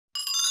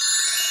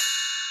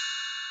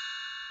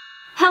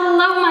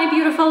Hello my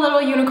beautiful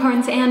little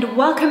unicorns and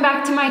welcome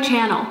back to my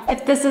channel.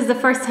 If this is the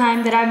first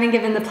time that I've been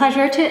given the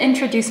pleasure to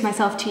introduce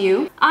myself to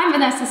you, I'm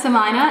Vanessa and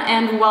I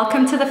and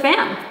welcome to the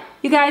fam.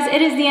 You guys,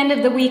 it is the end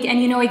of the week and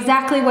you know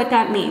exactly what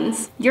that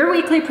means. Your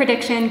weekly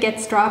prediction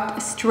gets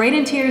dropped straight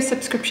into your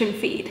subscription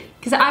feed.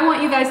 Because I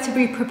want you guys to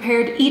be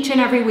prepared each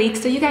and every week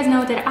so you guys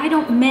know that I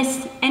don't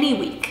miss any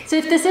week. So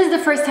if this is the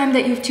first time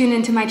that you've tuned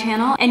into my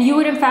channel and you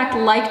would in fact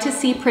like to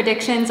see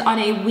predictions on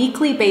a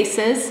weekly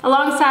basis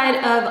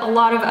alongside of a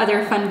lot of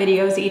other fun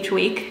videos each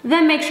week,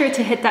 then make sure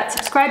to hit that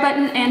subscribe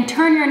button and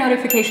turn your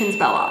notifications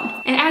bell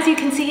on. And as you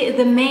can see,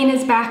 the mane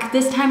is back.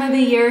 This time of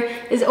the year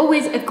is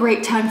always a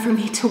great time for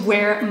me to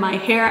wear my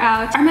hair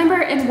out. I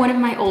remember in one of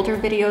my older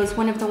videos,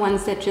 one of the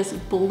ones that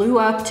just blew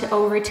up to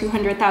over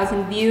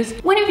 200,000 views,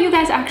 one of you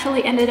guys actually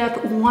ended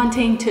up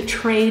wanting to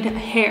trade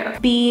hair.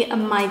 Be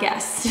my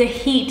guest. The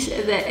heat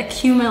that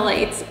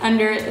accumulates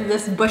under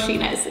this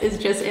bushiness is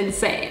just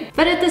insane.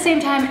 But at the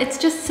same time, it's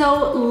just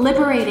so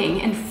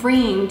liberating and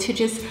freeing to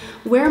just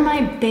wear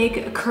my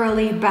big,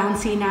 curly,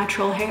 bouncy,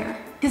 natural hair.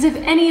 Because if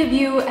any of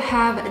you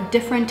have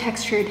different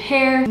textured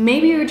hair,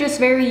 maybe you're just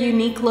very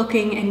unique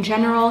looking in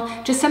general,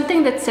 just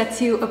something that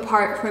sets you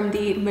apart from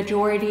the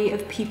majority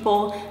of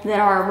people that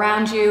are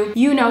around you,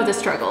 you know the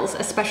struggles,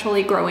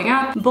 especially growing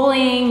up,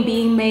 bullying,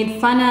 being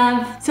made fun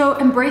of. So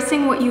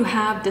embracing what you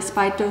have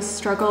despite those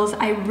struggles,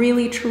 I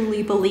really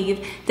truly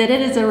believe that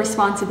it is a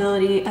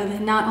responsibility of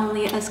not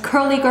only us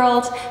curly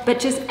girls, but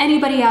just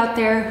anybody out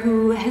there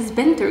who has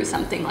been through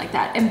something like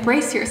that.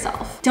 Embrace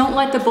yourself. Don't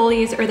let the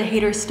bullies or the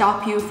haters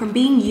stop you from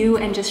being you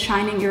and just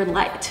shining your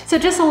light. So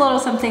just a little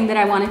something that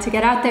I wanted to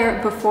get out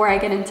there before I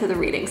get into the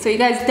reading. So you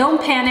guys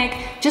don't panic,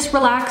 just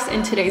relax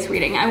in today's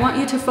reading. I want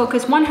you to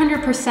focus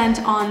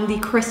 100% on the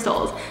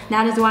crystals.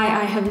 That is why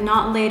I have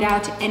not laid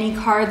out any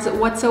cards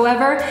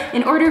whatsoever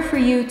in order for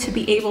you to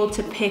be able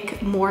to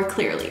pick more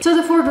clearly. So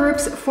the four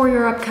groups for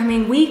your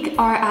upcoming week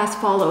are as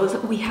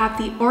follows. We have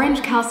the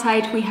orange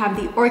calcite, we have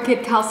the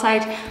orchid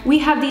calcite, we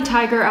have the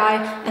tiger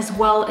eye, as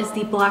well as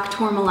the black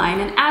tourmaline.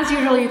 And as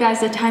usual, you guys,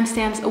 the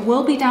timestamps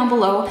will be down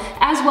below,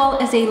 as well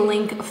as a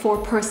link for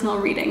personal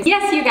readings.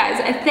 Yes, you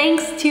guys,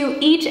 thanks to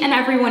each and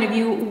every one of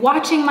you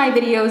watching my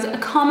videos,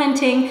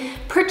 commenting,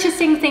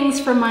 purchasing things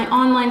from my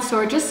online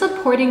store, just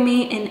supporting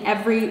me in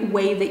every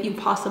way that you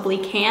possibly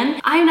can.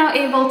 I'm now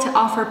able to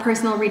offer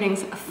personal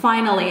readings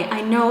finally.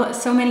 I know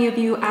so many of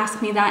you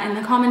asked me that in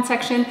the comment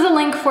section. The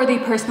link for the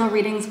personal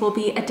readings will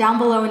be down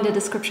below in the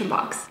description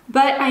box.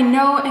 But I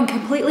know and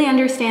completely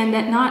understand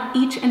that not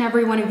each and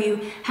every one of you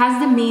has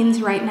the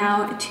means right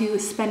now to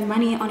spend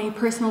money on a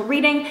personal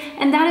reading,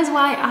 and that is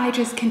why I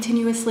just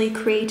continuously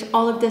create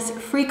all of this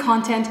free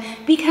content,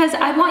 because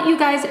I want you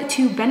guys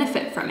to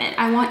benefit from it.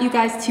 I want you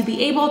guys to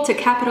be able to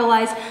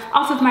capitalize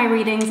off of my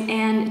readings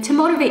and to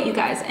motivate you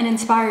guys and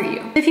inspire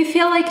you. If you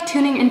feel like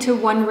tuning into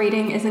one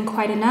reading isn't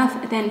quite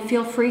enough, then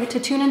feel free to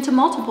tune into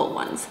multiple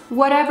ones.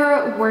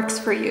 Whatever works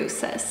for you,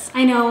 sis.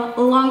 I know,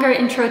 longer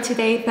intro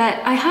today, but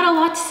I had a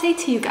lot to say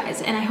to you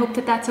guys and I hope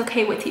that that's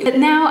okay with you. But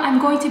now I'm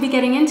going to be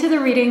getting into the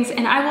readings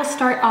and I will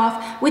start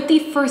off with the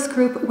first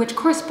group, which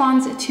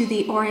corresponds to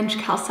the orange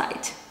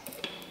calcite.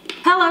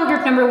 Hello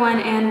group number one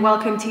and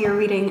welcome to your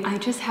reading. I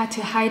just had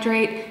to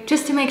hydrate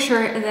just to make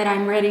sure that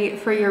I'm ready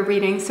for your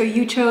reading. So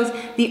you chose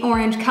the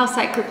orange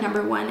calcite group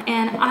number one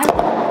and I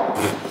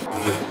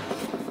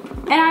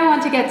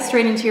want to get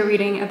straight into your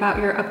reading about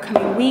your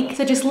upcoming week.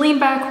 So just lean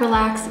back,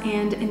 relax,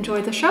 and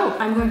enjoy the show.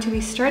 I'm going to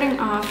be starting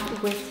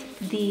off with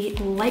the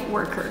light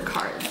worker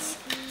cards,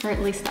 or at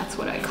least that's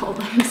what I call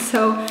them.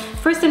 So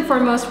first and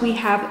foremost, we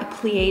have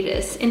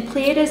Pleiades. In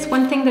Pleiades,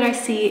 one thing that I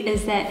see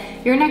is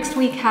that your next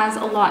week has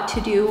a lot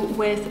to do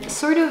with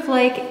sort of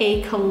like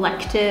a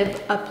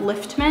collective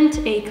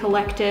upliftment, a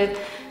collective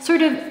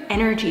sort of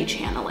energy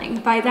channeling.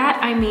 By that,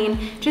 I mean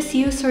just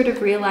you sort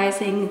of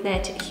realizing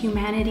that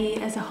humanity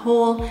as a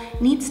whole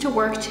needs to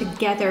work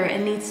together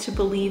and needs to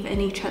believe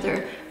in each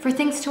other for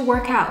things to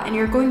work out. And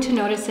you're going to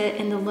notice it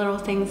in the little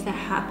things that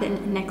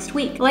happen next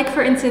week. Like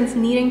for instance,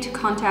 needing to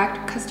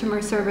contact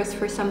customer service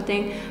for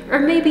something, or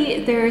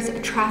maybe there's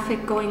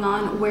traffic going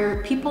on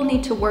where people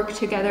need to work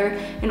together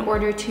in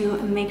order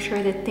to make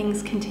sure that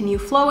things continue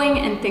flowing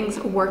and things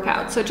work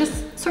out. So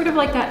just sort of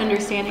like that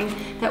understanding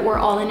that we're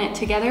all in it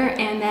together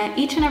and that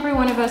each and every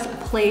one of us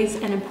plays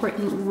an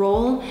important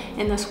role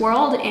in this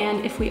world.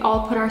 And if we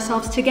all put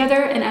ourselves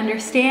together and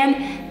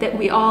understand that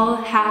we all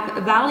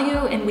have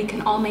value and we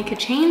can all make a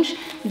change,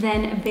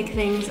 then big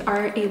things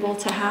are able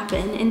to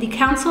happen. In the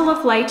Council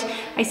of Light,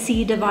 I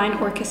see divine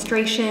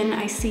orchestration.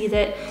 I see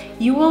that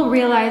you will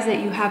realize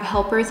that you have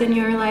helpers in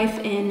your life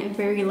in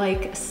very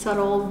like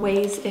subtle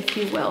ways, if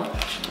you will.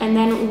 And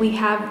then we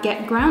have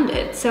get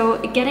grounded. So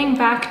getting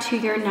back to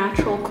your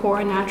natural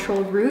core,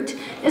 natural root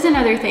is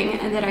another thing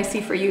that I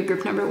see for for you,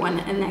 group number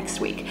 1, next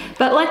week.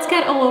 But let's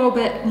get a little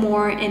bit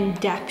more in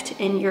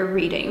depth in your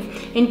reading.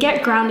 In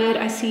Get Grounded,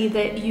 I see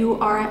that you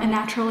are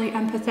naturally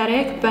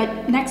empathetic,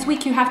 but next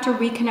week you have to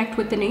reconnect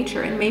with the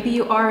nature, and maybe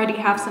you already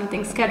have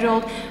something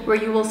scheduled where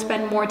you will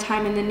spend more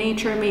time in the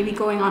nature, maybe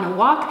going on a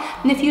walk.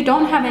 And if you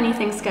don't have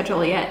anything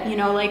scheduled yet, you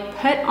know, like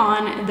put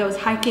on those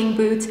hiking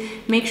boots,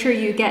 make sure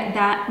you get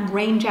that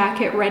rain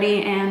jacket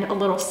ready and a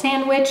little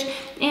sandwich,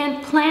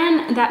 and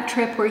plan that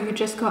trip where you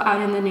just go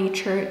out in the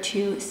nature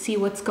to see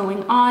what's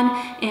going on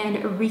and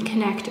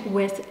reconnect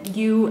with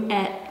you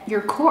at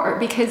your core,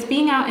 because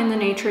being out in the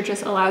nature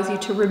just allows you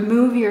to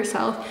remove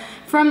yourself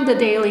from the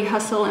daily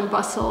hustle and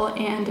bustle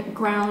and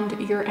ground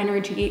your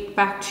energy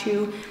back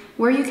to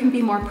where you can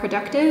be more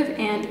productive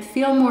and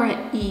feel more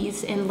at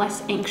ease and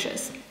less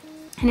anxious.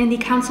 And in the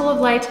Council of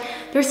Light,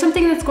 there's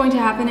something that's going to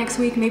happen next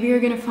week. Maybe you're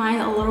going to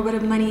find a little bit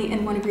of money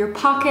in one of your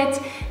pockets.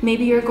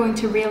 Maybe you're going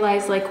to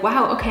realize like,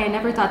 wow, okay, I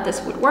never thought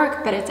this would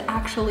work, but it's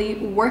actually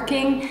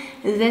working.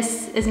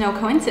 This is no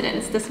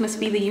coincidence. This must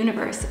be the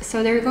universe.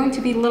 So there are going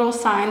to be little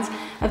signs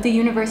of the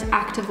universe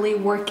actively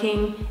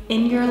working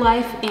in your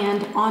life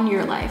and on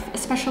your life,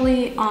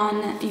 especially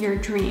on your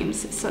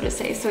dreams, so to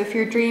say. So if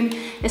your dream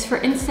is, for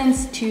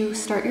instance, to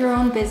start your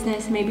own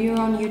business, maybe your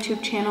own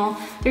YouTube channel,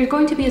 there's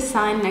going to be a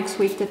sign next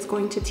week that's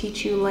going to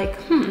teach you like,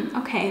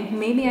 okay,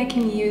 maybe I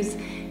can use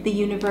the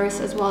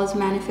universe as well as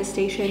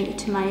manifestation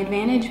to my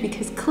advantage,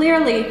 because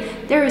clearly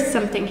there is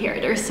something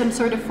here. There's some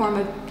sort of form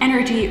of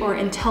energy or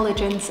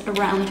intelligence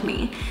around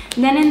me.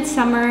 And then in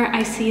summer,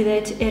 I see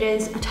that it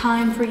is a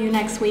time for you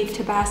next week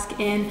to bask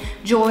in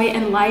joy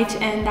and light,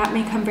 and that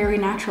may come very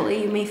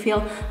naturally. You may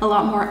feel a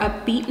lot more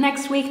upbeat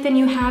next week than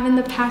you have in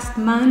the past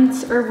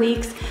months or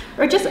weeks,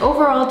 or just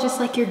overall just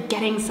like you're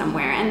getting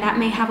somewhere. And that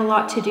may have a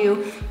lot to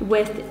do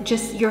with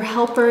just your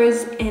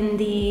helpers in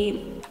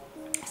the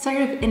sort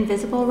of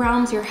invisible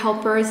realms, your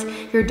helpers,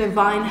 your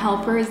divine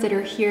helpers that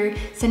are here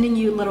sending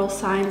you little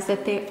signs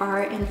that they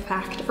are in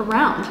fact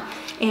around.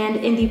 And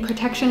in the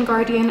Protection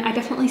Guardian, I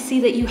definitely see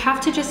that you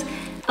have to just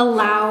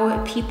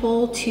allow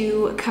people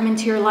to come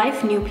into your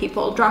life, new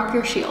people, drop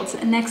your shields.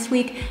 And next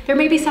week, there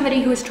may be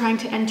somebody who is trying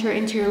to enter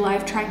into your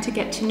life, trying to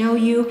get to know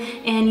you,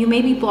 and you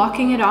may be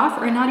blocking it off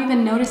or not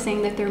even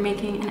noticing that they're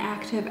making an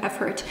active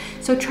effort.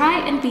 So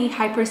try and be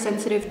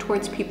hypersensitive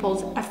towards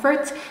people's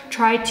efforts.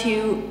 Try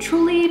to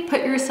truly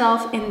put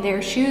yourself in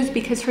their shoes,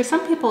 because for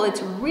some people,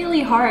 it's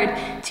really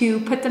hard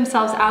to put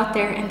themselves out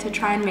there and to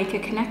try and make a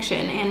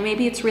connection. And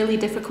maybe it's really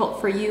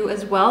difficult for you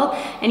as well.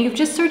 And you've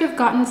just sort of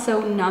gotten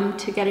so numb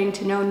to getting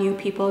to know new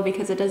people,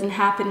 because it doesn't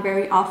happen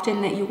very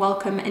often that you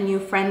welcome a new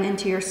friend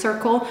into your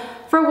circle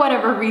for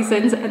whatever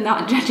reasons. I'm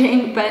not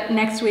judging, but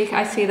next week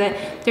I see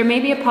that there may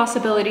be a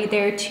possibility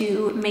there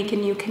to make a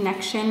new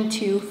connection,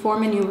 to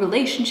form a new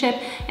relationship,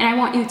 and I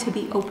want you to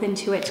be open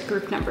to it,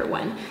 group number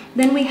 1.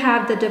 Then we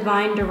have the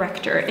Divine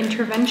Director,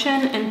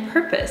 Intervention and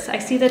Purpose. I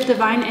see that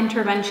divine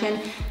intervention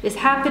is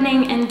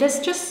happening, and this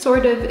just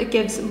sort of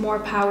gives more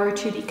power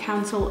to the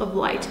Council of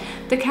Light.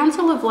 The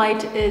Council of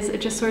Light is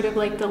just sort of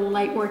like the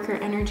light worker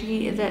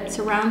energy that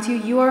surrounds you.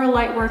 You are a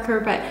light worker,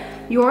 but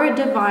your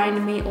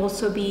divine may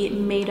also be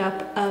made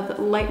up of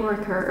light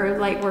worker or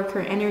light worker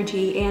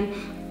energy. And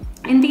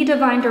in the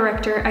Divine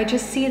Director, I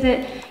just see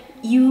that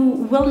you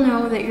will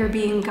know that you're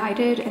being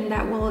guided, and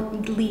that will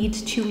lead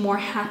to more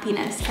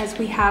happiness as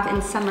we have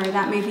in summer.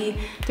 That may be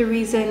the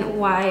reason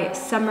why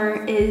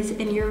summer is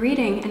in your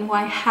reading and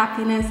why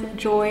happiness,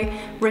 joy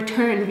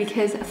return,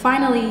 because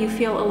finally you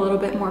feel a little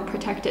bit more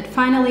protected.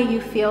 Finally,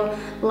 you feel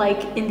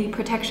like in the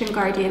Protection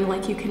Guardian,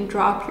 like you can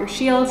drop your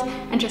shields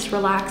and just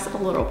relax a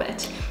little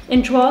bit.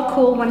 In Draw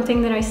Cool, one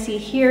thing that I see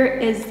here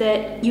is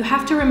that you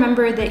have to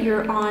remember that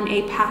you're on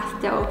a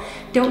path though.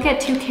 Don't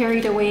get too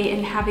carried away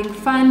in having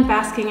fun,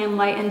 basking in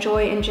light and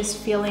joy, and just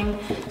feeling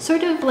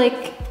sort of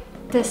like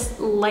this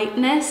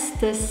lightness,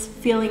 this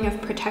feeling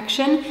of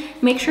protection.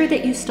 Make sure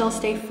that you still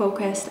stay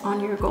focused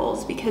on your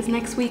goals, because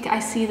next week I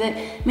see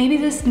that maybe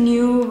this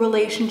new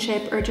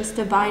relationship or just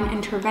divine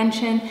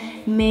intervention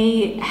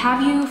may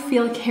have you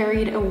feel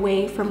carried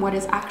away from what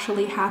is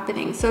actually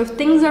happening. So if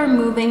things are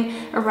moving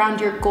around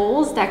your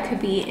goals, that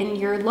could be in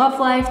your love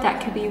life,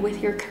 that could be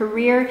with your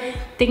career,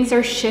 things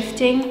are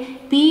shifting,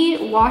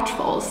 be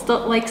watchful,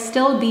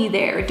 still be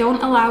there.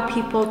 Don't allow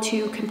people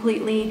to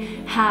completely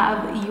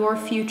have your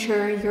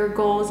future, your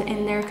goals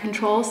in their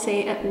control.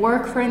 Say at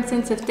work, for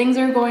instance, if things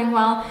are going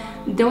well,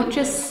 don't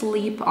just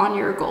sleep on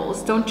your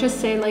goals. Don't just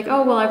say like,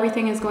 oh, well,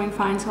 everything is going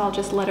fine, so I'll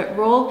just let it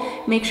roll.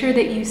 Make sure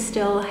that you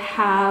still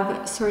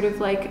have sort of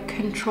like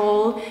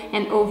control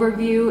and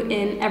overview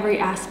in every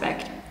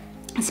aspect.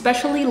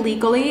 Especially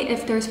legally,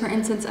 if there's, for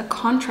instance, a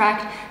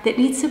contract that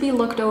needs to be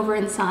looked over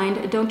and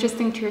signed, don't just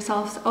think to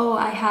yourselves, oh,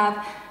 I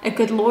have a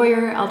good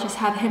lawyer, I'll just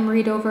have him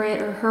read over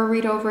it or her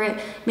read over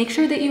it. Make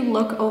sure that you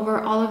look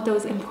over all of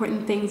those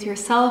important things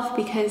yourself,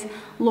 because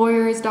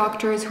lawyers,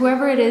 doctors,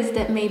 whoever it is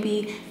that may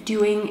be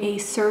doing a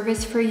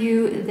service for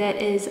you that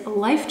is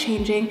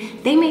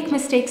life-changing, they make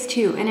mistakes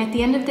too. And at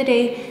the end of the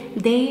day,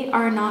 they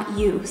are not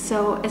you.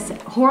 So as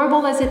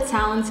horrible as it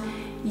sounds,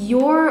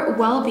 your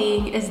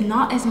well-being is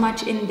not as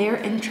much in their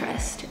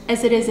interest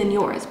as it is in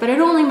yours. But it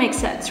only makes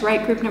sense,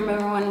 right? Group number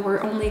one,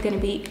 we're only going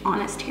to be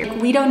honest here.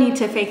 We don't need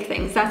to fake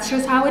things. That's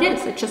just how it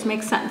is. It just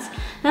makes sense.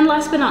 Then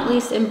last but not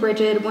least, in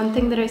Bridget, one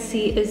thing that I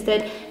see is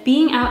that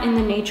being out in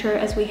the nature,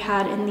 as we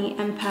had in the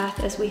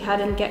empath, as we had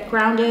in Get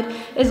Grounded,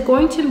 is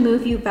going to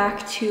move you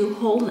back to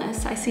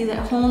wholeness. I see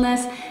that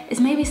wholeness is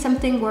maybe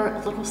something where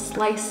a little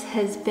slice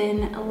has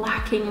been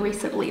lacking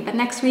recently, but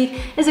next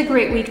week is a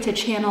great week to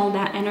channel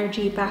that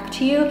energy back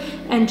to you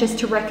and just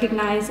to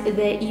recognize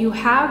that you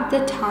have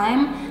the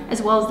time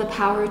as well as the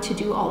power to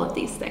do all of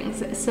these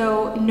things.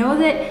 So know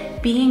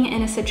that being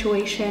in a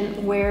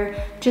situation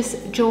where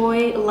just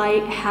joy,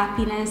 light,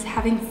 happiness,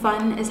 having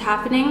fun is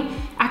happening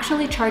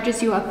actually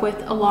charges you up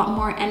with a lot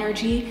more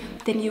energy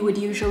than you would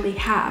usually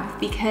have,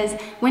 because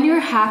when you're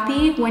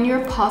happy, when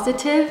you're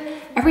positive,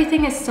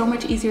 everything is so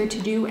much easier to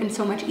do and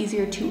so much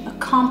easier to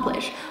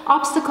accomplish.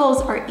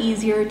 Obstacles are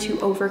easier to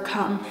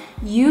overcome.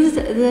 Use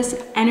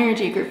this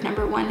energy, group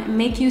number one.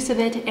 Make use of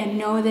it and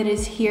know that it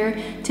is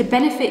here to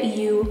benefit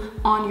you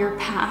on your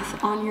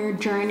path, on your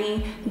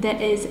journey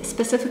that is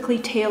specifically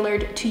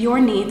tailored to your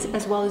needs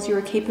as well as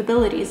your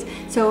capabilities.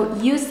 So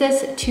use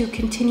this to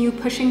continue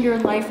pushing your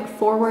life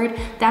forward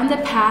down the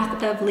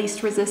path of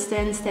least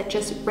resistance that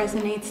just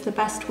resonates the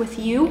best with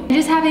you. And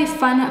just have a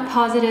fun,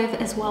 positive,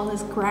 as well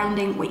as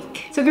grounding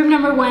week. So group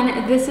number one,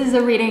 this is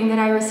a reading that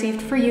I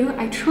received for you.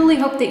 I truly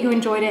hope that you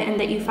enjoyed it and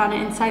that you found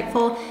it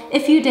insightful.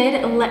 If you did,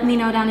 let me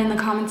know down in the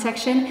comment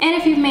section. And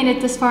if you've made it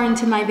this far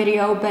into my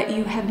video but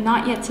you have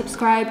not yet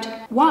subscribed,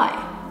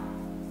 why?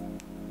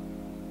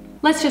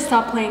 Let's just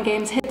stop playing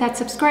games, hit that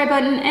subscribe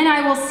button, and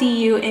I will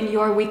see you in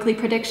your weekly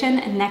prediction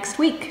next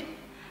week.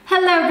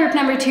 Hello group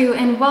number two,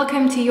 and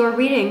welcome to your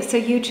reading. So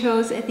you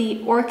chose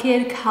the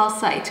Orchid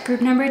Calcite.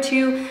 Group number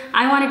two,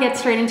 I want to get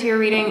straight into your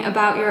reading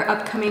about your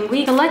upcoming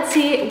week. So let's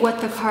see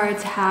what the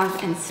cards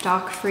have in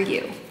stock for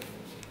you.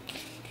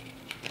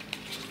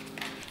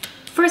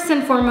 First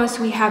and foremost,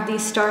 we have the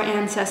Star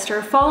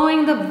Ancestor.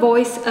 Following the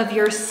voice of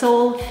your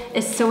soul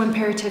is so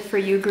imperative for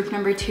you, group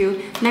number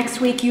two. Next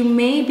week, you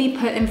may be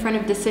put in front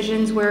of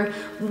decisions where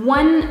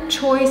one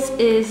choice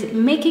is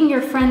making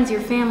your friends,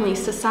 your family,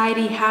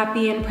 society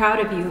happy and proud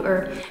of you,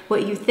 or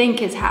what you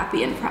think is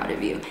happy and proud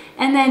of you.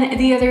 And then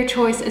the other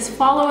choice is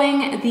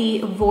following the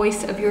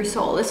voice of your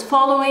soul, is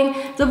following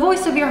the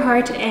voice of your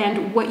heart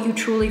and what you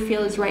truly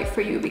feel is right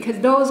for you, because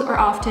those are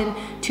often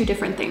two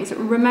different things.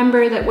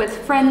 Remember that with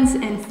friends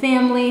and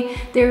family,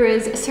 there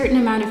is a certain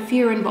amount of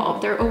fear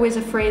involved. They're always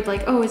afraid,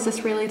 like, oh, is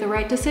this really the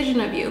right decision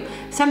of you?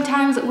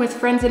 Sometimes with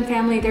friends and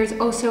family, there's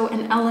also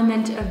an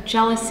element of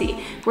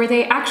jealousy where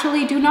they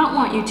actually do not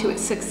want you to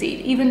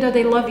succeed, even though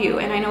they love you.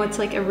 And I know it's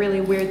like a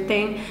really weird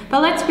thing,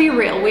 but let's be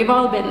real, we've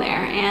all been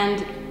there,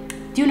 and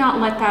do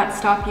not let that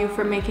stop you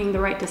from making the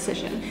right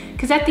decision.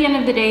 Because at the end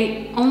of the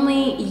day,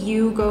 only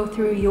you go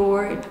through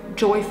your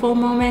joyful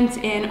moments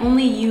and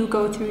only you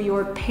go through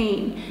your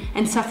pain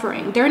and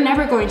suffering. They're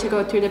never going to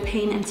go through the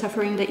pain and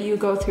suffering that you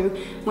go through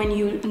when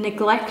you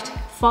neglect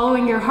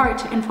following your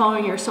heart and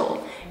following your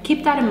soul.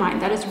 Keep that in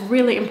mind. That is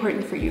really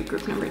important for you,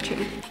 group number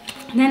two.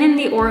 And then in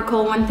the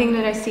Oracle, one thing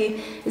that I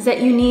see is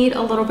that you need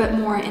a little bit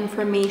more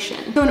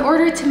information. So in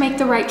order to make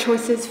the right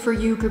choices for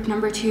you, group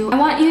number two, I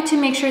want you to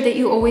make sure that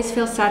you always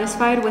feel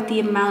satisfied with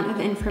the amount of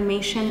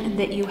information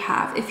that you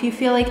have. If you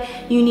feel like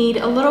you need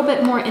a little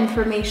bit more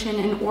information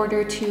in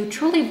order to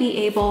truly be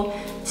able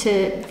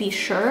to be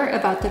sure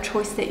about the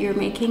choice that you're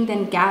making,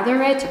 then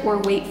gather it or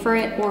wait for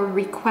it or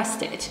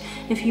request it.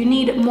 If you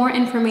need more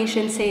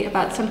information, say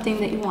about something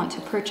that you want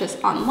to purchase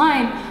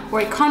online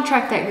or a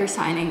contract that you're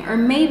signing, or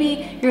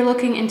maybe you're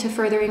looking into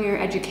furthering your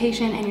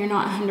education and you're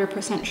not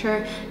 100%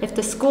 sure if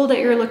the school that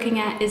you're looking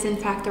at is in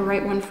fact the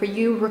right one for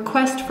you,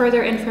 request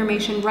further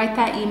information, write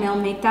that email,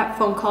 make that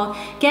phone call,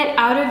 get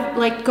out of,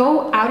 like,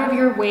 go out of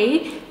your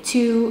way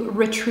to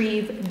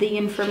retrieve the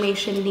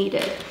information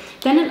needed.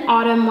 Then in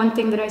autumn, one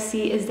thing that I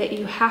see is that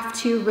you have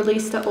to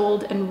release the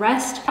old and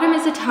rest. Autumn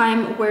is a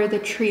time where the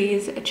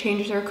trees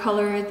change their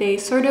color. They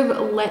sort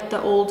of let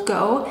the old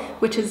go,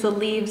 which is the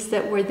leaves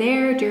that were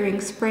there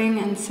during spring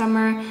and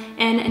summer,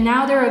 and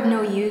now they're of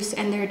no use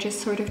and they're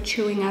just sort of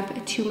chewing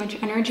up too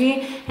much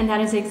energy. And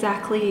that is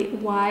exactly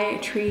why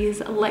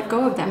trees let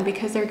go of them,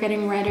 because they're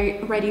getting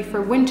ready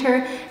for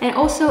winter and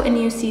also a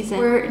new season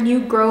where new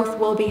growth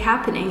will be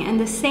happening. And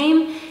the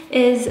same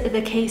is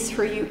the case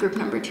for you, group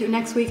number two.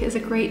 Next week is a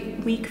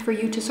great week for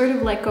you to sort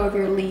of let go of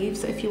your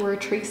leaves, if you were a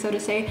tree, so to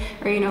say,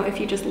 or, you know, if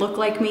you just look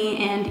like me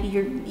and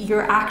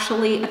you're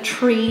actually a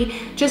tree,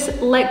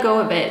 just let go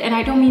of it. And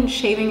I don't mean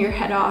shaving your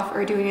head off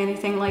or doing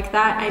anything like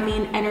that. I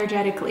mean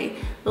energetically.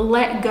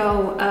 Let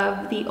go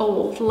of the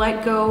old,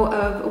 let go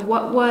of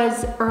what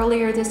was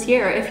earlier this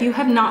year. If you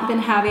have not been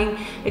having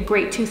a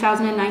great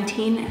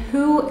 2019,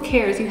 who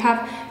cares? You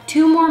have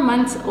 2 more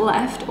months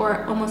left,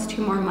 or almost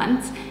 2 more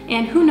months,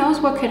 and who knows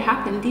what could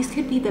happen. These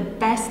could be the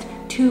best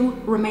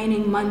 2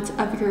 remaining months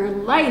of your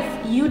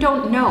life. You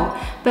don't know.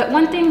 But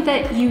one thing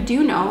that you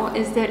do know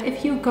is that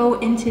if you go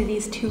into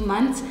these 2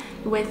 months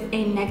with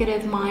a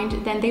negative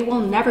mind, then they will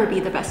never be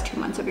the best 2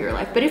 months of your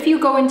life. But if you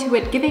go into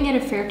it giving it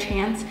a fair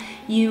chance,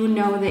 you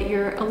know that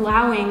you're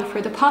allowing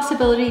for the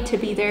possibility to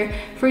be there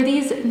for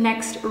these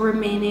next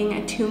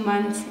remaining 2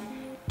 months,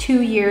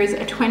 2 years,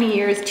 20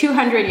 years,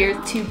 200 years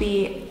to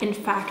be, in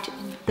fact,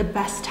 the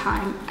best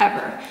time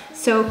ever.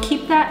 So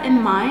keep that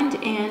in mind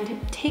and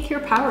take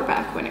your power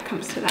back when it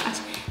comes to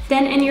that.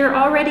 Then, and you're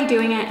already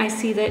doing it, I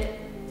see that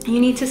you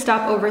need to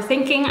stop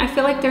overthinking. I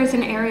feel like there's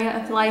an area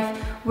of life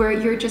where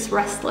you're just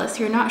restless.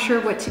 You're not sure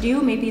what to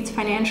do. Maybe it's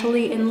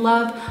financially, in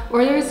love,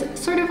 or there's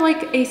sort of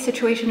like a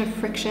situation of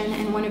friction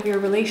in one of your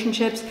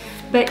relationships.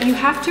 But you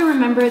have to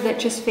remember that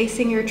just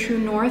facing your true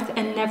north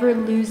and never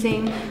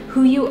losing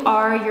who you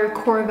are, your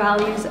core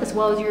values, as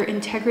well as your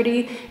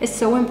integrity is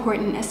so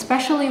important,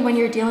 especially when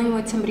you're dealing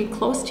with somebody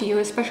close to you,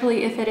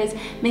 especially if it is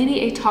maybe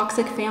a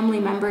toxic family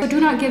member. So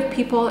do not give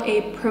people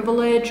a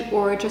privilege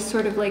or just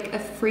sort of like a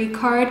free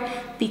card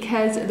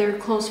because they're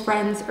close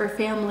friends or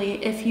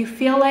family. If you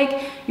feel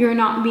like you're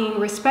not being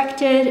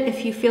respected,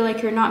 if you feel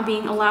like you're not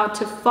being allowed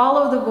to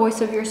follow the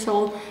voice of your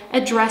soul,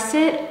 address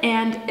it.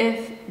 And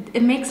if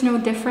it makes no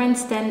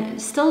difference, then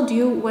still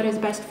do what is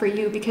best for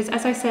you, because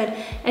as I said,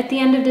 at the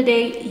end of the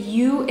day,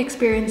 you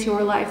experience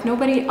your life.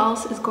 Nobody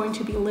else is going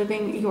to be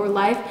living your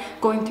life,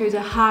 going through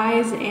the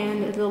highs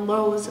and the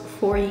lows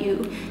for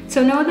you.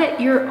 So know that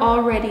you're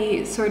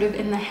already sort of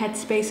in the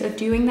headspace of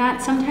doing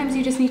that. Sometimes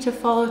you just need to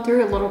follow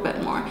through a little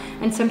bit more,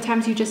 and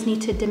sometimes you just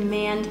need to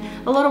demand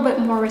a little bit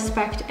more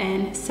respect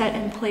and set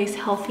in place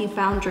healthy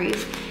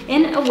boundaries.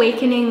 In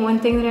awakening, one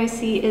thing that I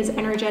see is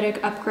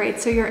energetic upgrade.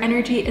 So your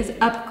energy is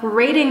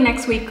upgrading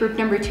next week, group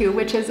number 2,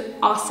 which is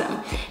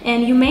awesome.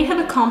 And you may have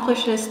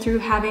accomplished this through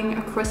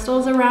having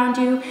crystals around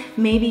you.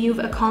 Maybe you've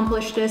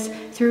accomplished this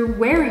through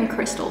wearing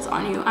crystals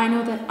on you. I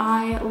know that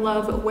I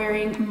love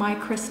wearing my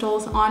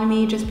crystals on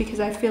me just because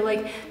I feel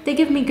like they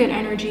give me good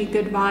energy,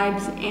 good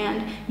vibes,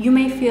 and you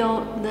may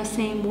feel the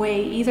same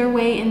way. Either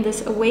way, in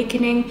this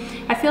awakening,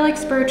 I feel like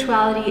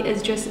spirituality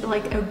is just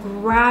like a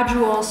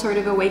gradual sort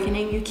of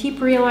awakening. You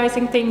keep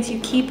realizing things, you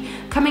keep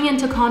coming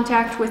into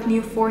contact with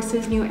new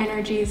forces, new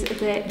energies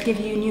that give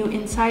you new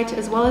insight,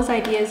 as well as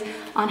ideas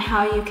on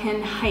how you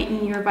can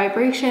heighten your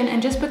vibration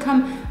and just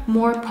become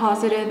more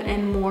positive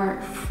and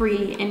more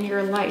free in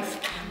your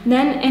life.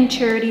 Then in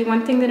charity,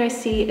 one thing that I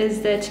see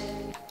is that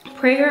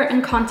prayer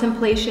and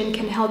contemplation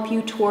can help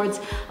you towards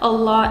a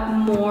lot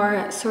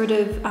more sort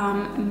of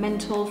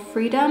mental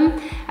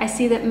freedom. I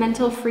see that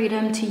mental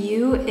freedom to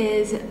you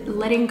is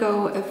letting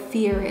go of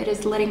fear. It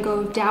is letting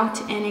go of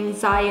doubt and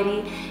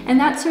anxiety. And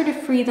that sort of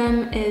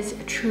freedom is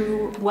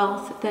true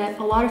wealth that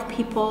a lot of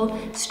people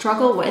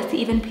struggle with.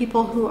 Even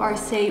people who are,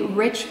 say,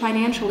 rich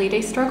financially,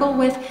 they struggle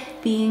with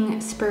being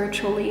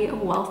spiritually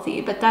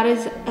wealthy. But that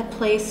is a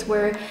place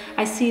where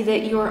I see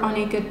that you're on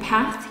a good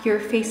path. You're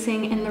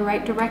facing in the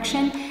right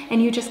direction,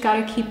 and you just got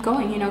to keep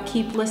going. You know,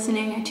 keep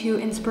listening to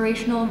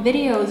inspirational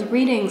videos,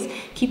 readings,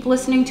 keep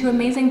listening to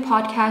amazing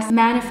podcasts,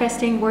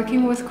 manifesting,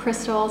 working with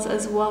crystals,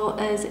 as well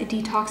as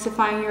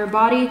detoxifying your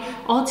body,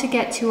 all to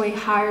get to a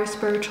higher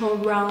spiritual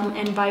realm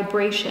and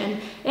vibration.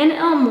 In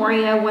El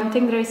Moria, one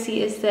thing that I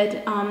see is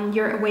that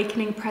your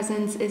awakening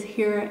presence is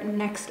here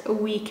next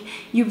week.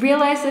 You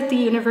realize that the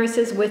universe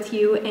is with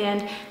you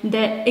and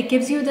that it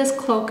gives you this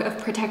cloak of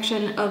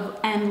protection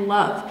and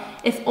love.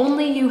 If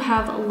only you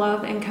have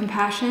love and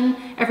compassion,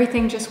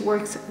 everything just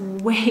works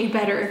way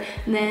better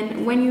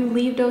than when you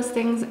leave those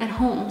things at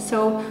home.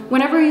 So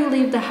whenever you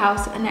leave the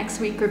house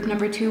next week, group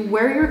number 2,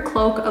 wear your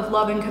cloak of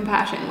love and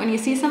compassion. When you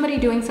see somebody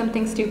doing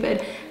something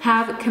stupid,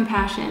 have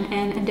compassion.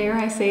 And dare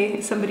I say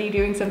somebody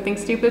doing something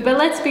stupid, but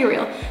let's be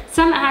real.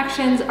 Some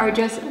actions are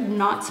just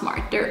not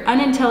smart. They're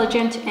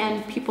unintelligent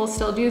and people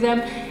still do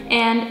them.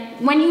 And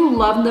when you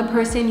love the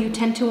person, you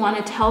tend to want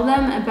to tell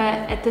them, but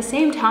at the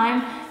same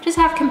time, just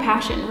have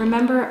compassion.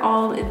 Remember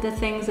all the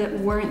things that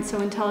weren't so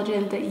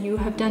intelligent that you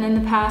have done in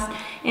the past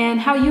and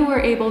how you were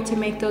able to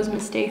make those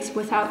mistakes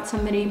without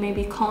somebody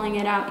maybe calling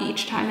it out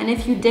each time. And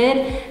if you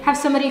did have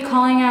somebody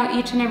calling out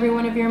each and every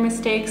one of your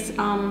mistakes,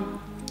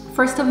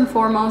 first and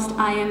foremost,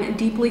 I am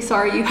deeply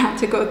sorry you had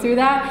to go through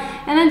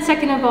that. And then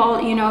second of all,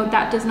 you know,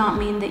 that does not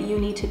mean that you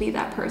need to be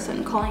that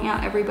person calling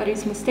out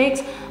everybody's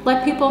mistakes.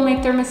 Let people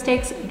make their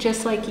mistakes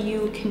just like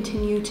you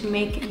continue to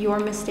make your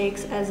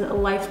mistakes as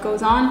life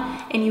goes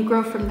on and you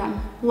grow from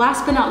them.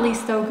 Last but not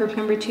least though, group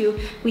number 2,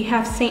 we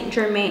have Saint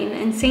Germain.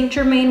 And Saint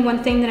Germain,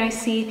 one thing that I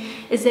see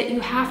is that you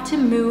have to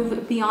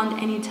move beyond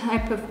any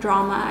type of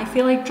drama. I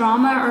feel like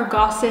drama or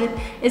gossip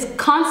is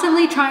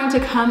constantly trying to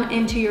come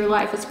into your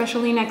life,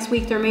 especially next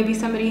week. There may be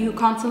somebody who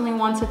constantly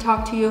wants to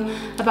talk to you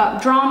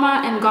about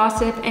drama and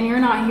gossip, and you're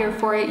not here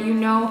for it. You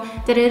know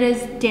that it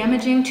is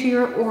damaging to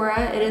your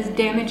aura, it is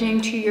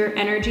damaging to your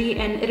energy,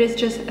 and it is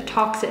just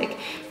toxic.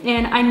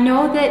 And I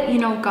know that, you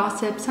know,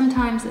 gossip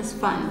sometimes is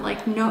fun.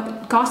 Like,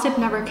 no, gossip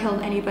never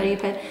killed anybody,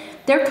 but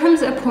there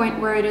comes a point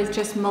where it is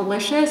just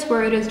malicious,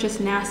 where it is just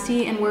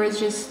nasty, and where it's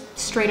just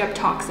straight up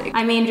toxic.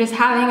 I mean, just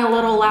having a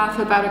little laugh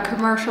about a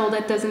commercial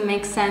that doesn't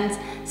make sense,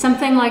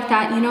 something like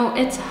that, you know,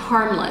 it's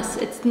harmless.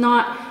 It's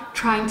not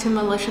trying to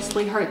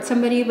maliciously hurt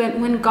somebody, but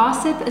when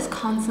gossip is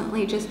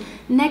constantly just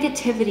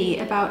negativity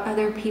about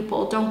other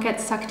people, don't get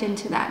sucked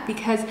into that,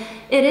 because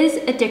it is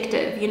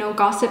addictive. You know,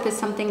 gossip is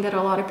something that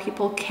a lot of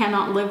people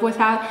cannot live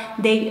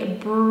without. They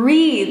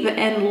breathe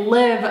and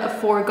live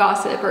for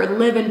gossip, or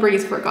live and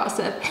breathe for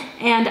gossip.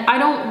 And I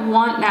don't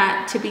want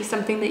that to be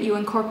something that you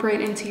incorporate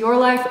into your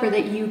life or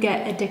that you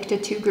get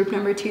addicted to, group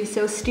number 2.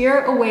 So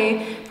steer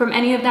away from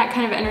any of that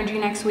kind of energy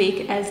next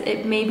week, as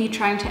it may be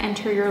trying to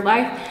enter your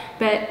life,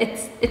 but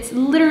it's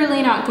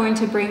literally not going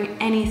to bring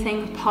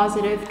anything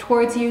positive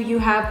towards you. You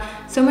have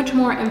so much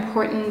more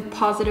important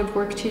positive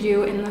work to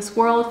do in this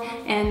world,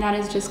 and that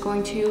is just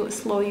going to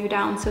slow you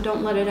down, so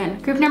don't let it in.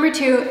 Group number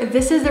 2,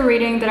 this is the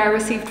reading that I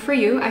received for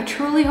you. I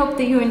truly hope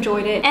that you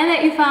enjoyed it and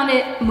that you found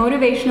it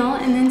motivational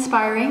and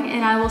inspiring,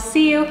 and I will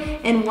see you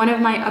in one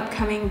of my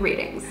upcoming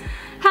readings.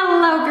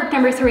 Hello, group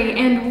number 3,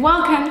 and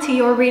welcome to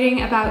your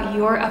reading about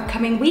your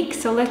upcoming week.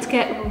 So let's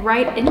get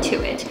right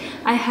into it.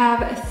 I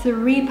have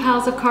 3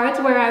 piles of cards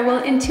where I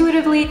will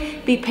intuitively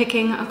be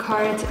picking a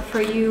card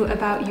for you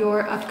about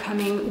your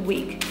upcoming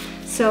week.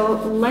 So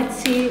let's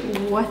see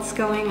what's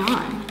going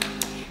on.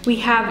 We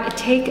have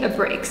take a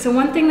break. So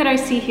one thing that I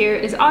see here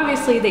is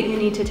obviously that you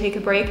need to take a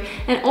break,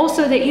 and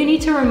also that you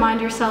need to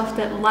remind yourself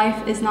that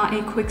life is not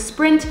a quick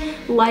sprint.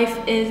 Life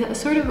is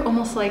sort of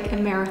almost like a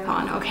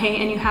marathon, okay?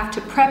 And you have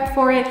to prep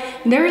for it.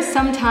 There is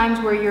some times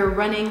where you're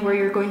running where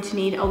you're going to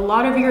need a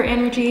lot of your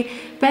energy,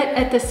 but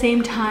at the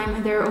same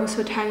time, there are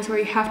also times where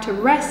you have to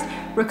rest,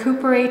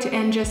 recuperate,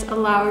 and just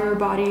allow your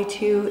body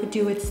to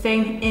do its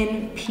thing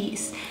in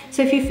peace.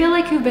 So if you feel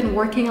like you've been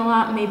working a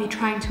lot, maybe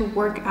trying to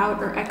work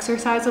out or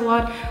exercise a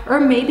lot, or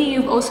maybe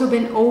you've also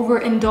been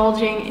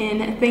overindulging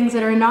in things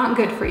that are not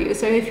good for you.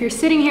 So if you're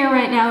sitting here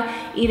right now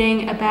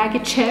eating a bag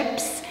of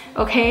chips,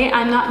 okay,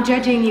 I'm not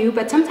judging you,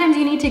 but sometimes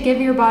you need to give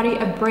your body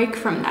a break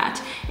from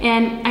that.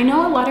 And I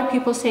know a lot of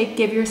people say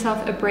give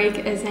yourself a break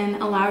as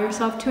in allow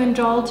yourself to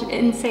indulge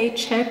in, say,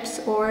 chips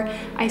or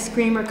ice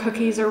cream or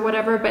cookies or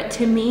whatever, but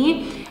to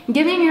me,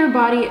 giving your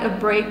body a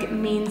break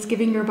means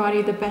giving your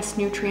body the best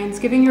nutrients,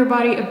 giving your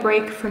body a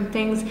break from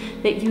things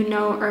that you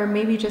know are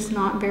maybe just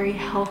not very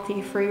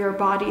healthy for your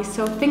body.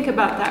 So think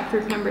about that,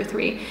 group number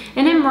 3.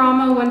 And in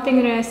Rama, one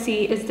thing that I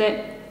see is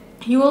that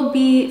you will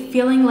be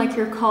feeling like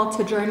you're called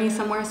to journey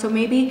somewhere. So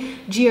maybe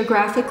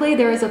geographically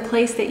there is a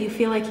place that you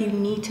feel like you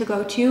need to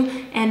go to,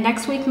 and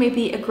next week may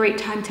be a great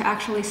time to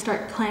actually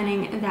start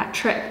planning that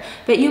trip.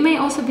 But you may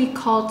also be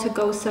called to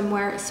go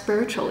somewhere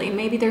spiritually.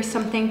 Maybe there's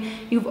something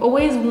you've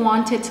always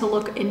wanted to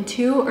look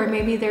into, or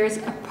maybe there's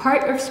a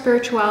part of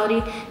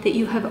spirituality that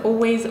you have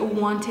always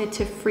wanted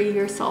to free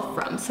yourself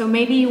from. So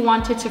maybe you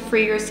wanted to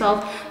free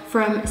yourself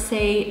from,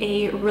 say,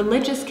 a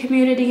religious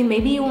community.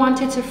 Maybe you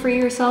wanted to free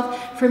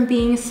yourself from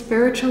being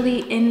spiritually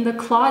in the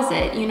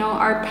closet. You know,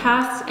 our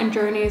paths and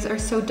journeys are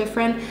so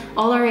different.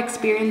 All our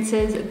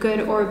experiences,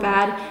 good or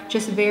bad,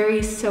 just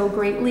vary so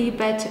greatly.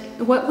 But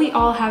what we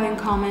all have in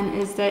common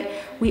is that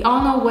we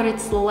all know what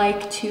it's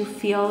like to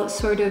feel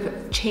sort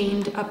of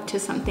chained up to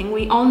something.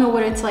 We all know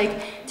what it's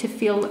like to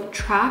feel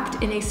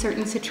trapped in a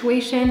certain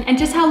situation, and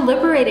just how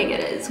liberating it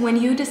is when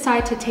you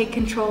decide to take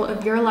control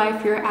of your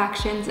life, your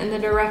actions, and the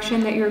direction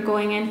that you're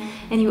going in,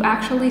 and you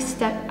actually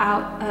step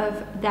out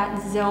of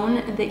that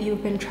zone that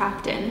you've been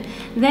trapped in.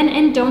 Then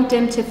in Don't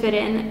Dim to Fit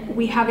In,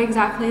 we have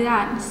exactly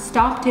that.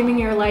 Stop dimming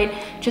your light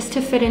just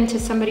to fit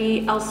into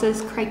somebody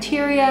else's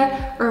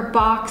criteria or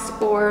box,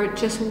 or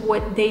just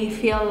what they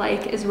feel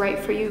like is right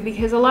for you,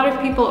 because a lot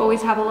of people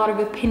always have a lot of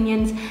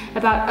opinions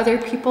about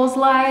other people's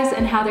lives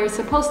and how they're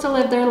supposed to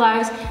live their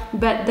lives,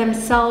 but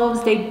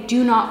themselves, they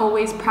do not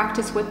always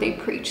practice what they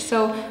preach.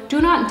 So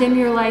do not dim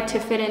your light to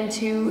fit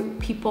into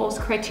people's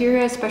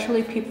criteria,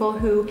 especially people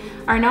who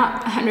are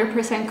not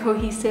 100%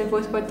 cohesive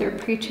with what they're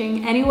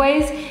preaching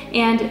anyways.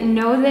 And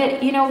know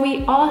that, you know,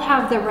 we all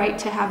have the right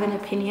to have an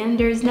opinion.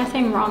 There's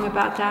nothing wrong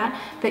about that,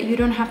 but you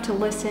don't have to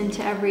listen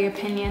to every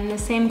opinion. The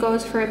same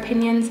goes for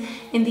opinions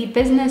in the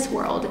business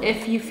world.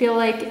 If you feel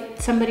like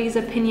somebody's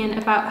opinion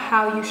about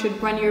how you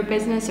should run your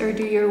business or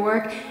do your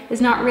work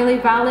is not really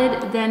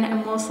valid,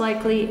 then most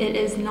likely it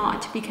is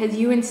not, because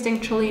you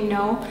instinctually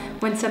know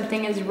when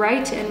something is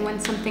right and when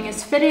something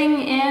is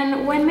fitting,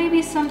 and when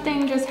maybe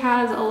something just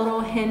has a little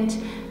hint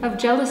of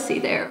jealousy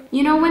there.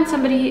 You know when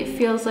somebody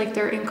feels like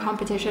they're in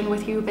competition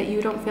with you, but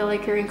you don't feel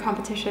like you're in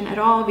competition at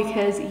all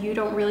because you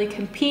don't really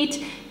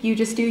compete, you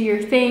just do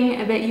your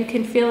thing, but you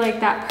can feel like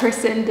that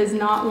person does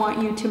not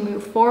want you to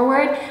move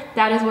forward.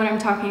 That is what I'm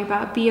talking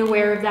about. Be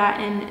aware of that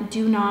and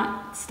do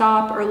not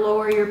stop or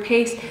lower your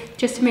pace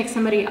just to make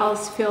somebody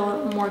else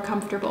feel more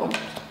comfortable.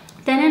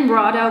 Then in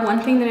Radha, one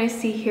thing that I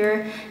see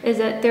here is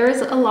that there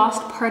is a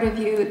lost part of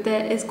you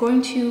that is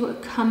going to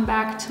come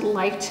back to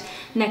light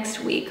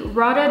next week.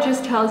 Radha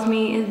just tells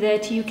me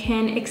that you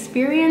can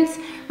experience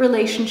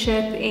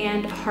relationship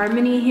and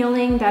harmony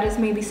healing. That is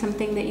maybe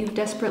something that you've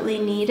desperately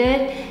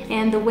needed.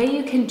 And the way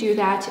you can do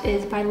that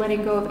is by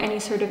letting go of any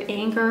sort of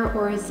anger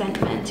or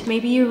resentment.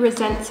 Maybe you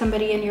resent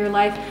somebody in your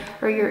life,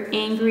 or you're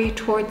angry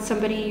towards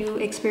somebody, you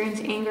experience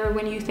anger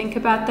when you think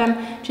about them,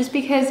 just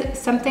because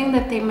something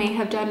that they may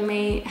have done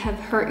may have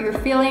hurt your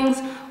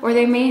feelings, or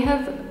they may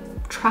have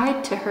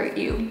tried to hurt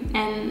you.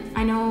 And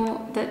I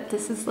know that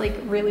this is like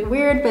really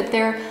weird, but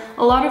there are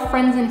a lot of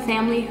friends and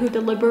family who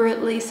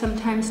deliberately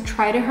sometimes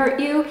try to hurt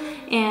you,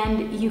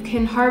 and you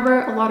can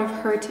harbor a lot of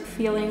hurt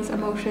feelings,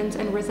 emotions,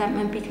 and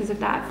resentment because of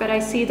that. But I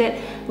see that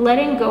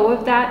letting go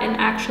of that and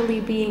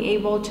actually being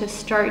able to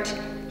start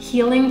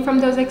healing from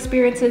those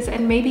experiences,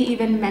 and maybe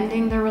even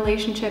mending the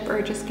relationship,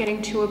 or just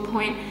getting to a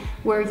point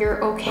where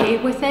you're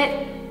okay with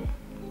it.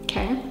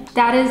 Okay,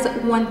 that is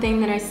one thing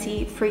that I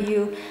see for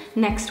you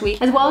next week,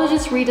 as well as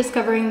just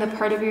rediscovering the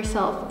part of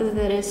yourself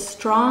that is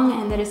strong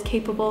and that is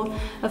capable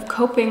of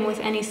coping with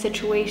any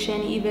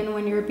situation, even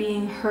when you're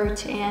being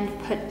hurt and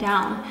put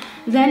down.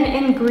 Then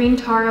in Green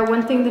Tara,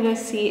 one thing that I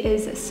see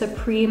is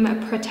Supreme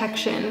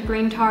Protection.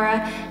 Green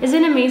Tara is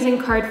an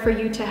amazing card for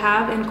you to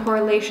have in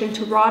correlation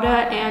to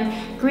Radha,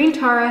 and Green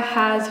Tara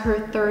has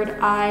her third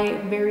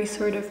eye very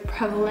sort of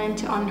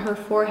prevalent on her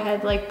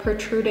forehead, like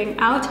protruding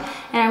out.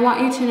 And I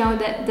want you to know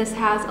that this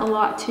has a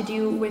lot to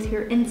do with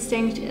your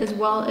instinct as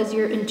well as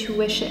your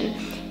intuition.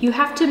 You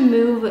have to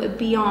move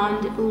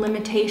beyond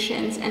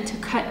limitations and to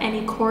cut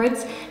any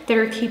cords that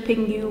are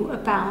keeping you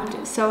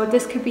bound. So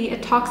this could be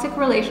a toxic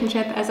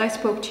relationship, as I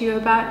spoke to you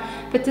about,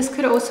 but this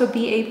could also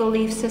be a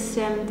belief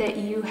system that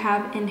you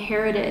have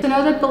inherited. So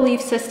know that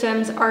belief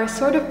systems are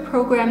sort of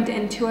programmed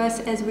into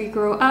us as we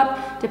grow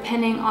up,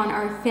 depending on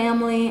our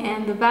family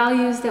and the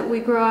values that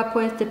we grow up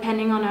with,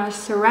 depending on our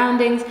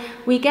surroundings.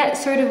 We get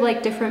sort of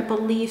like different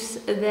beliefs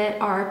that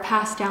are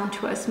passed down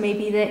to us.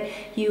 Maybe that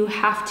you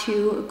have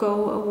to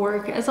go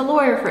work as a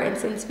lawyer, for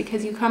instance,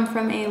 because you come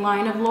from a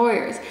line of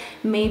lawyers.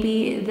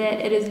 Maybe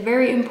that it is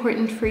very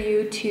important for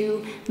you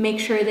to make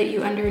sure that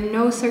you under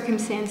no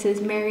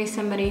circumstances marry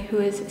somebody who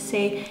is,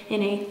 say,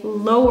 in a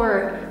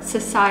lower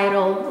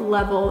societal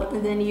level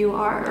than you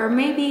are. Or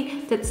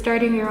maybe that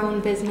starting your own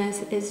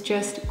business is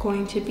just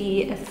going to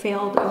be a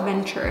failed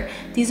venture.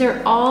 These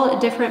are all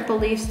different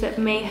beliefs that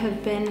may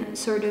have been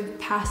sort of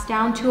passed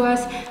down to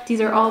us.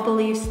 These are all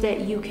beliefs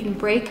that you can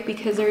break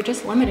because they're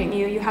just limiting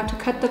you. You have to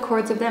cut the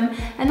cords of them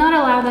and not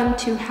allow them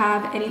to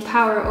have any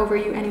power over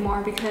you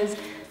anymore, because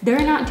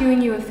they're not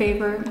doing you a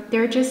favor.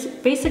 They're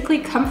just basically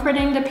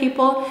comforting the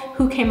people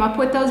who came up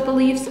with those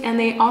beliefs, and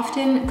they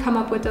often come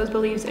up with those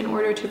beliefs in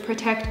order to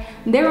protect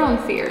their own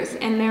fears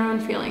and their own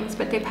feelings,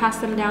 but they pass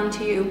them down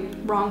to you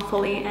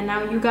wrongfully, and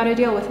now you got to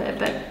deal with it.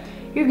 But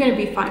you're going to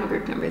be fine,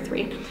 group number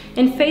 3.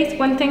 In faith,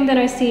 one thing that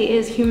I see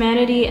is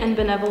humanity and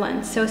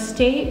benevolence. So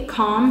stay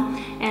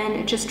calm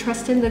and just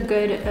trust in the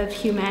good of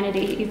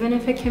humanity, even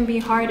if it can be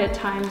hard at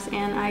times.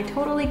 And I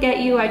totally get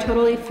you. I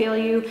totally feel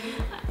you.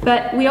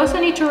 But we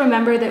also need to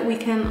remember that we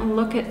can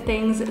look at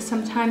things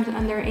sometimes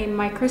under a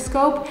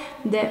microscope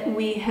that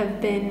we have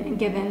been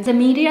given. The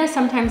media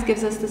sometimes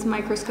gives us this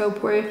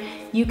microscope where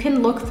you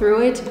can look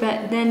through it,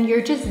 but then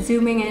you're just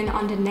zooming in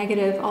on the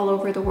negative all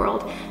over the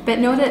world. But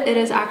know that it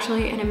is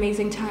actually an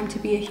amazing time to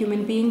be a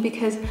human being,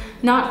 because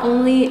not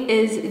only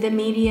is the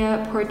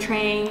media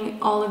portraying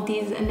all of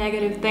these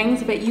negative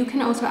things, but you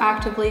can also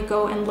actively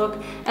go and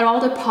look at all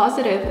the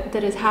positive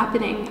that is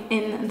happening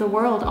in the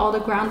world, all the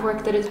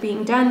groundwork that is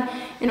being done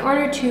in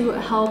order to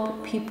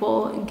help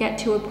people get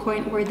to a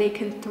point where they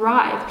can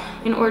thrive,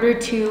 in order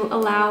to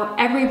allow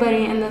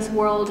everybody in this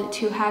world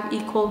to have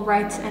equal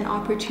rights and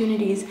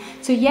opportunities.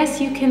 So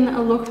yes, you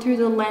can look through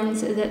the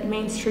lens that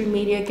mainstream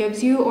media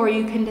gives you, or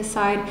you can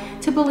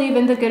decide to believe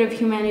in the good of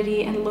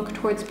humanity and look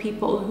towards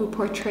people who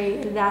portray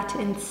that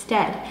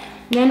instead.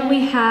 Then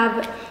we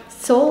have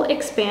soul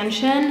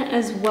expansion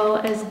as well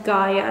as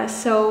Gaia.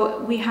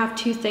 So we have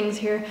two things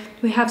here.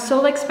 We have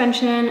soul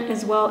expansion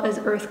as well as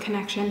earth